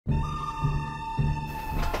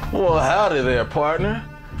Well, howdy there, partner.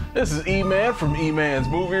 This is E-Man from E-Man's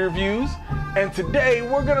Movie Reviews, and today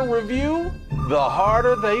we're gonna review The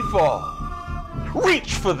Harder They Fall.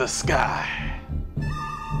 Reach for the sky.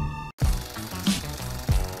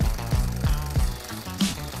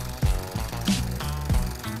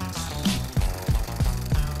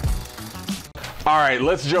 Alright,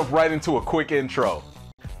 let's jump right into a quick intro.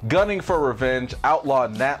 Gunning for revenge, outlaw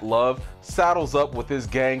Nat Love saddles up with his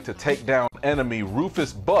gang to take down enemy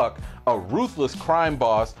Rufus Buck, a ruthless crime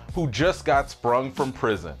boss who just got sprung from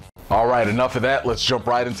prison. Alright, enough of that, let's jump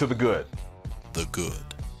right into the good. The good.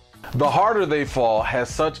 The Harder They Fall has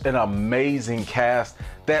such an amazing cast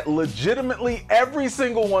that legitimately every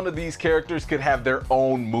single one of these characters could have their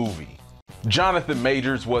own movie. Jonathan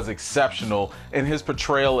Majors was exceptional in his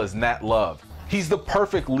portrayal as Nat Love. He's the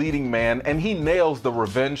perfect leading man and he nails the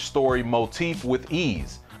revenge story motif with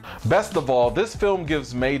ease. Best of all, this film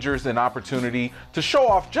gives Majors an opportunity to show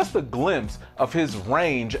off just a glimpse of his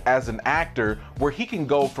range as an actor, where he can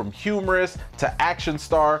go from humorous to action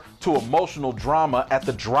star to emotional drama at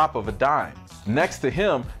the drop of a dime. Next to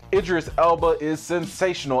him, Idris Elba is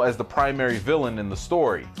sensational as the primary villain in the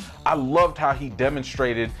story. I loved how he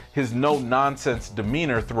demonstrated his no-nonsense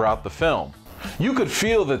demeanor throughout the film. You could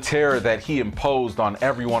feel the terror that he imposed on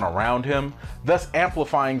everyone around him, thus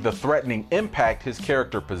amplifying the threatening impact his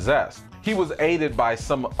character possessed. He was aided by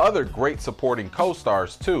some other great supporting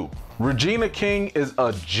co-stars too. Regina King is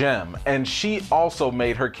a gem, and she also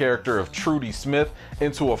made her character of Trudy Smith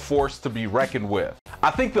into a force to be reckoned with.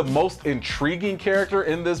 I think the most intriguing character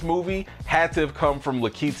in this movie had to have come from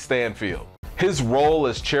LaKeith Stanfield. His role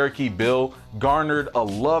as Cherokee Bill garnered a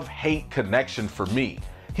love-hate connection for me.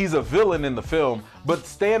 He's a villain in the film, but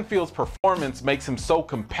Stanfield's performance makes him so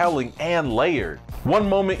compelling and layered. One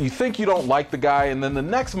moment you think you don't like the guy, and then the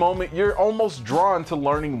next moment you're almost drawn to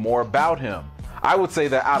learning more about him. I would say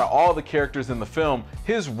that out of all the characters in the film,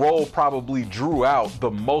 his role probably drew out the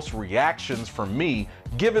most reactions from me,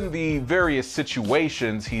 given the various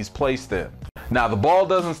situations he's placed in. Now, the ball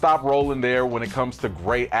doesn't stop rolling there when it comes to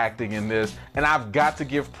great acting in this, and I've got to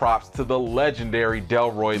give props to the legendary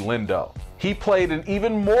Delroy Lindo. He played an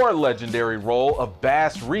even more legendary role of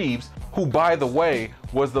Bass Reeves, who, by the way,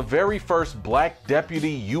 was the very first black deputy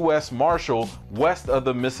U.S. Marshal west of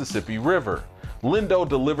the Mississippi River. Lindo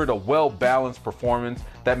delivered a well-balanced performance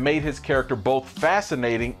that made his character both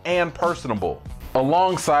fascinating and personable.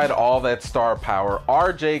 Alongside all that star power,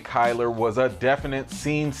 R.J. Cyler was a definite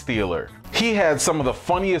scene stealer. He had some of the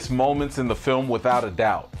funniest moments in the film without a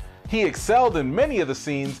doubt. He excelled in many of the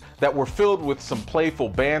scenes that were filled with some playful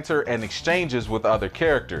banter and exchanges with other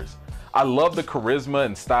characters. I love the charisma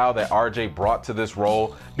and style that RJ brought to this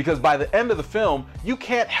role, because by the end of the film, you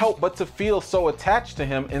can't help but to feel so attached to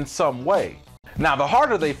him in some way. Now, The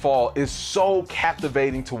Harder They Fall is so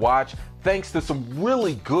captivating to watch thanks to some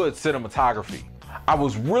really good cinematography. I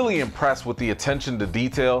was really impressed with the attention to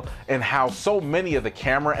detail and how so many of the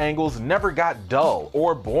camera angles never got dull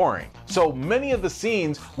or boring. So many of the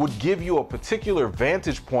scenes would give you a particular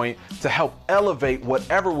vantage point to help elevate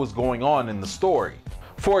whatever was going on in the story.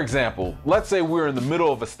 For example, let's say we're in the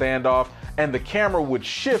middle of a standoff and the camera would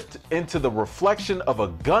shift into the reflection of a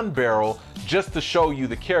gun barrel just to show you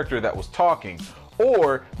the character that was talking.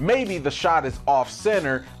 Or maybe the shot is off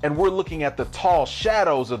center and we're looking at the tall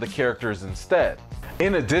shadows of the characters instead.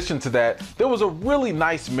 In addition to that, there was a really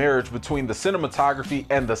nice marriage between the cinematography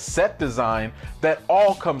and the set design that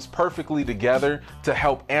all comes perfectly together to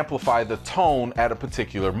help amplify the tone at a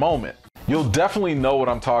particular moment. You'll definitely know what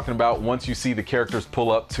I'm talking about once you see the characters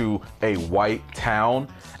pull up to a white town,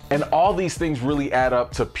 and all these things really add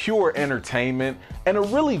up to pure entertainment and a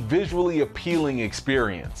really visually appealing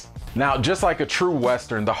experience. Now, just like a true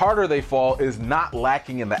Western, The Harder They Fall is not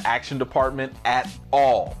lacking in the action department at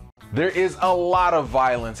all. There is a lot of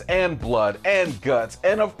violence and blood and guts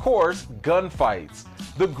and, of course, gunfights.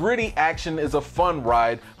 The gritty action is a fun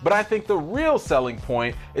ride, but I think the real selling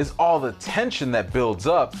point is all the tension that builds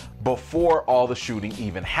up before all the shooting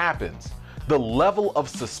even happens. The level of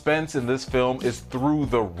suspense in this film is through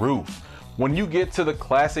the roof. When you get to the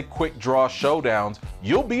classic quick draw showdowns,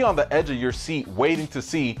 you'll be on the edge of your seat waiting to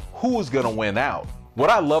see who's gonna win out. What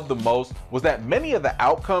I love the most was that many of the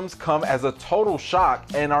outcomes come as a total shock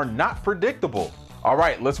and are not predictable. All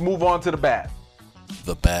right, let's move on to the bad.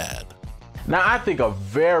 The bad. Now, I think a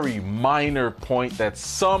very minor point that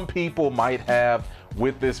some people might have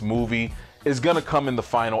with this movie is gonna come in the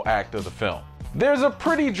final act of the film. There's a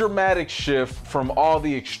pretty dramatic shift from all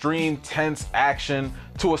the extreme tense action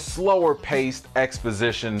to a slower paced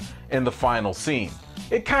exposition in the final scene.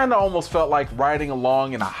 It kind of almost felt like riding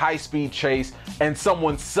along in a high-speed chase and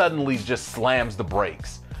someone suddenly just slams the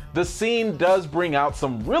brakes. The scene does bring out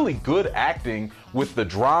some really good acting with the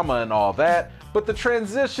drama and all that, but the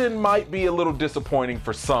transition might be a little disappointing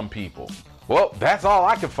for some people. Well, that's all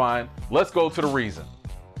I could find. Let's go to the reason.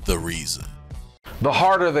 The reason. The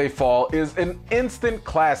Harder They Fall is an instant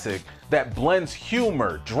classic that blends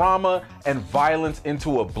humor, drama, and violence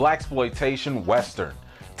into a blaxploitation western.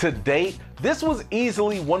 To date, this was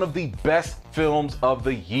easily one of the best films of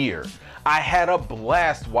the year. I had a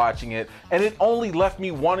blast watching it, and it only left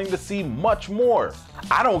me wanting to see much more.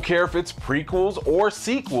 I don't care if it's prequels or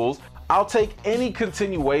sequels, I'll take any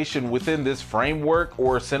continuation within this framework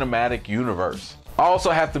or cinematic universe. I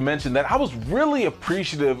also have to mention that I was really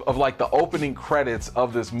appreciative of like the opening credits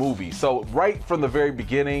of this movie. So right from the very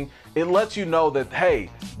beginning, it lets you know that, hey,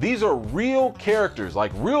 these are real characters,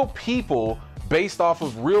 like real people based off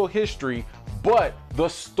of real history, but the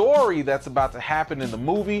story that's about to happen in the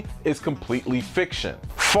movie is completely fiction.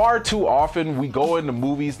 Far too often we go into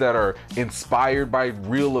movies that are inspired by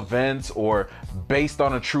real events or based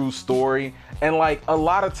on a true story, and like a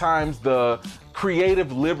lot of times the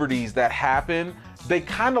creative liberties that happen, they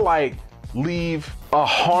kind of like leave a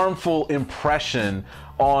harmful impression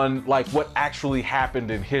on like what actually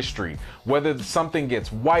happened in history, whether something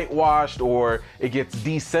gets whitewashed or it gets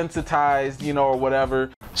desensitized, you know, or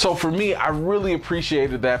whatever. So for me, I really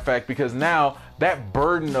appreciated that fact, because now that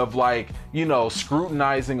burden of like, you know,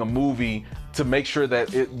 scrutinizing a movie to make sure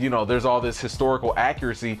that it, you know, there's all this historical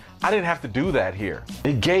accuracy, I didn't have to do that here.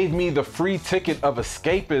 It gave me the free ticket of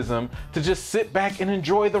escapism to just sit back and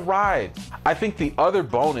enjoy the ride. I think the other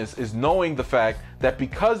bonus is knowing the fact that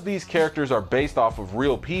because these characters are based off of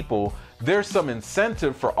real people, there's some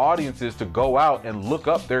incentive for audiences to go out and look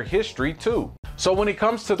up their history too. So when it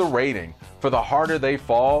comes to the rating for The Harder They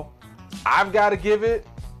Fall, I've got to give it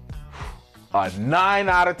a 9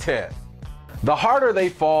 out of 10. The Harder They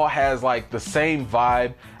Fall has like the same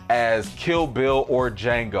vibe as Kill Bill or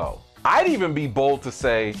Django. I'd even be bold to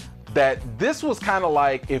say that this was kind of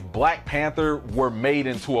like if Black Panther were made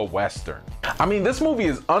into a Western. I mean, this movie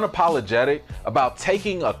is unapologetic about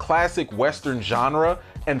taking a classic Western genre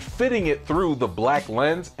and fitting it through the Black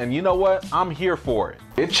lens, and you know what? I'm here for it.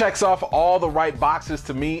 It checks off all the right boxes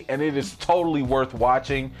to me, and it is totally worth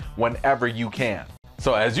watching whenever you can.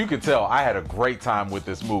 So as you can tell, I had a great time with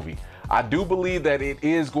this movie. I do believe that it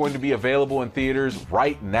is going to be available in theaters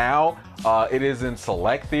right now. It is in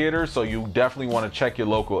select theaters, so you definitely want to check your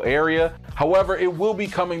local area. However, it will be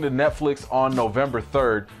coming to Netflix on November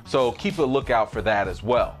 3rd, so keep a lookout for that as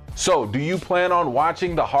well. So, do you plan on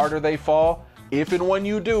watching The Harder They Fall? If and when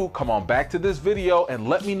you do, come on back to this video and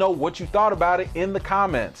let me know what you thought about it in the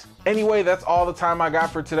comments. Anyway, that's all the time I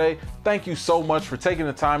got for today. Thank you so much for taking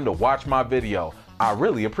the time to watch my video. I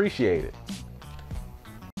really appreciate it.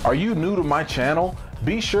 Are you new to my channel?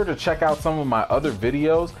 Be sure to check out some of my other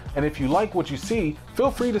videos, and if you like what you see, feel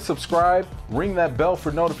free to subscribe, ring that bell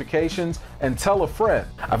for notifications, and tell a friend.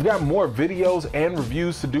 I've got more videos and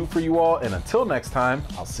reviews to do for you all, and until next time,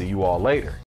 I'll see you all later.